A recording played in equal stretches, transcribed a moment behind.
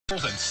And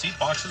seat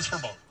boxes for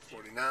both.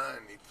 49,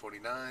 need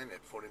 49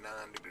 at 49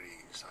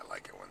 degrees. I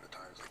like it when the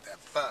time's like that.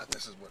 But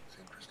this is what's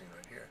interesting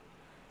right here.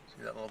 See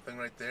that little thing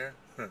right there?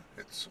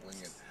 It's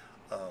swinging.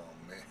 Oh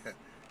man.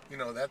 You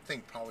know, that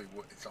thing probably,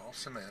 it's all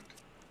cement.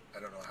 I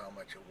don't know how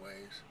much it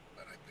weighs,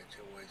 but I bet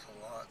you it weighs a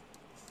lot.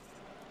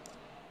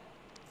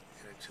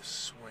 And it's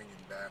just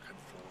swinging back and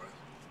forth.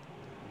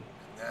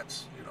 And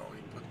that's, you know,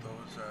 you put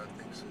those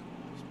things that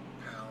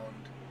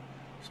pound,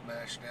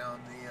 smash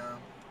down the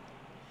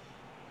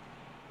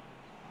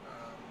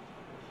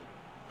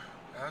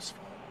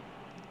asphalt.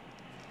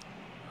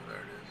 Oh,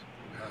 there it is.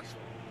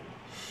 Asphalt.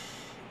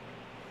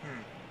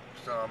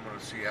 So I'm going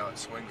to see how it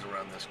swings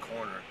around this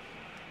corner.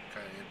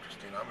 Kind of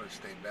interesting. I'm going to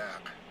stay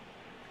back.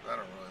 I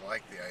don't really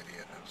like the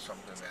idea of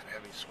something that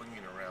heavy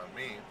swinging around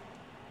me.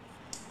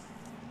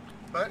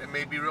 But it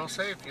may be real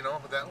safe, you know,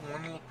 with that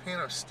one little pin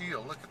of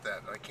steel. Look at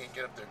that. I can't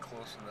get up there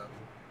close enough.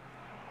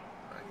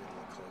 I get a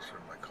little closer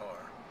in my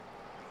car.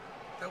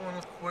 That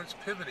one where it's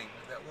pivoting.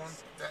 That one,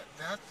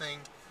 that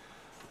thing.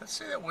 Let's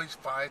say that weighs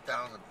 5,000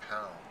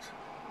 pounds.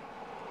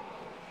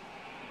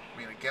 I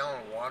mean, a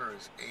gallon of water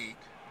is 8.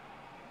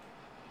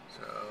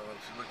 So if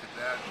you look at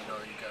that, you know,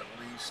 you got at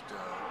least, well,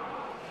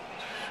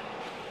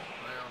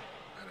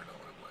 I don't know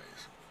what it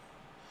weighs.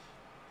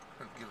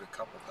 I'd give it a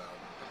couple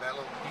thousand. But that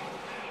little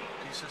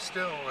piece of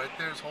steel right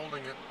there is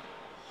holding it.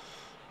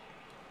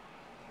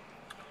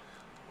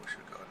 We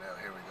should go now.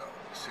 Here we go.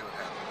 Let's see what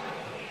happens.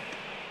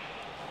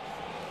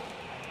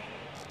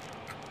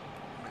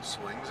 It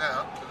swings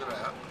out to the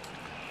back.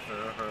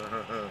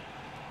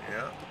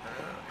 Yeah.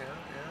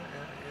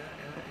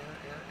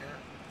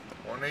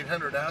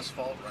 1-800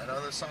 asphalt right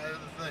on the side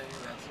of the thing.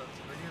 That's what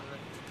we're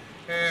using.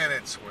 And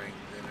it swings,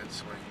 and it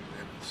swings,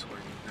 and it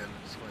swings, and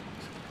it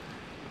swings.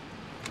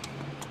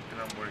 And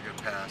I'm going to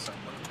pass.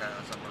 I'm going to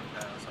pass. I'm going to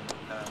pass. I'm going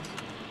to pass.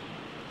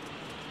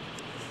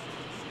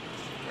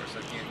 Of course,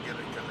 I can't get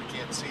it because I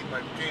can't see my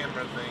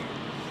camera thing.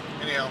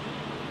 Anyhow,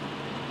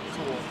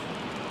 cool.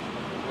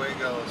 Away it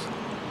goes.